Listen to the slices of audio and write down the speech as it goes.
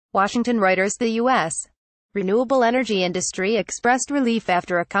Washington. Reuters The U.S. Renewable energy industry expressed relief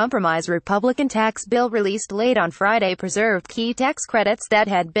after a compromise Republican tax bill released late on Friday preserved key tax credits that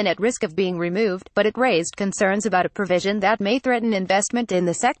had been at risk of being removed, but it raised concerns about a provision that may threaten investment in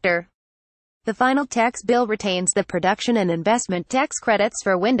the sector. The final tax bill retains the production and investment tax credits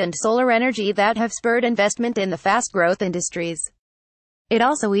for wind and solar energy that have spurred investment in the fast-growth industries. It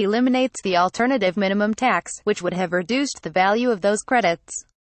also eliminates the alternative minimum tax, which would have reduced the value of those credits.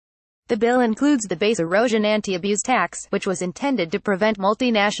 The bill includes the base erosion anti-abuse tax, which was intended to prevent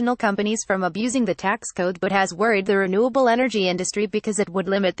multinational companies from abusing the tax code but has worried the renewable energy industry because it would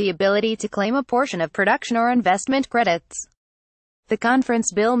limit the ability to claim a portion of production or investment credits. The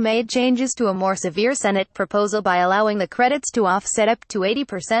conference bill made changes to a more severe Senate proposal by allowing the credits to offset up to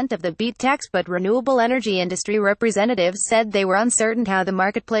 80% of the BEAT tax, but renewable energy industry representatives said they were uncertain how the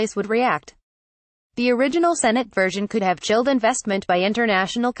marketplace would react. The original Senate version could have chilled investment by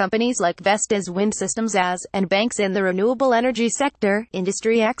international companies like Vestas Wind Systems and banks in the renewable energy sector,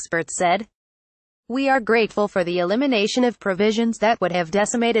 industry experts said. We are grateful for the elimination of provisions that would have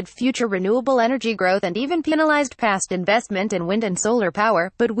decimated future renewable energy growth and even penalized past investment in wind and solar power,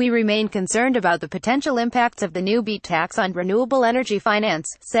 but we remain concerned about the potential impacts of the new BEAT tax on renewable energy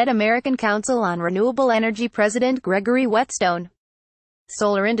finance, said American Council on Renewable Energy President Gregory Whetstone.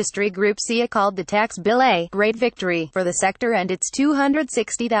 Solar industry group SEA called the tax bill a great victory for the sector and its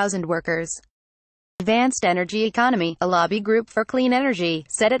 260,000 workers. Advanced Energy Economy, a lobby group for clean energy,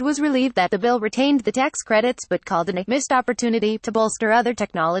 said it was relieved that the bill retained the tax credits but called it a missed opportunity to bolster other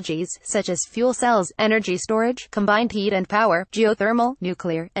technologies, such as fuel cells, energy storage, combined heat and power, geothermal,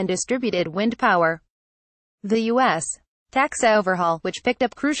 nuclear, and distributed wind power. The U.S. tax overhaul, which picked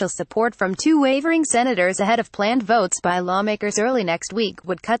up crucial support from two wavering senators ahead of planned votes by lawmakers early next week,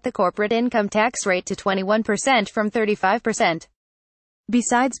 would cut the corporate income tax rate to 21% from 35%.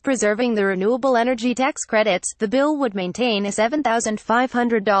 Besides preserving the renewable energy tax credits, the bill would maintain a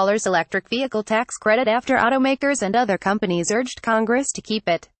 $7,500 electric vehicle tax credit after automakers and other companies urged Congress to keep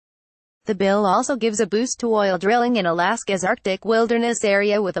it. The bill also gives a boost to oil drilling in Alaska's Arctic wilderness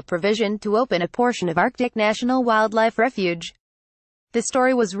area with a provision to open a portion of Arctic National Wildlife Refuge. The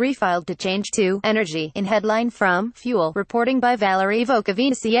story was refiled to Change to Energy in headline from Fuel, reporting by Valerie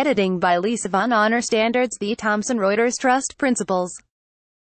Vokovinski, editing by Lisa Von Honor. Standards The Thomson Reuters Trust Principles.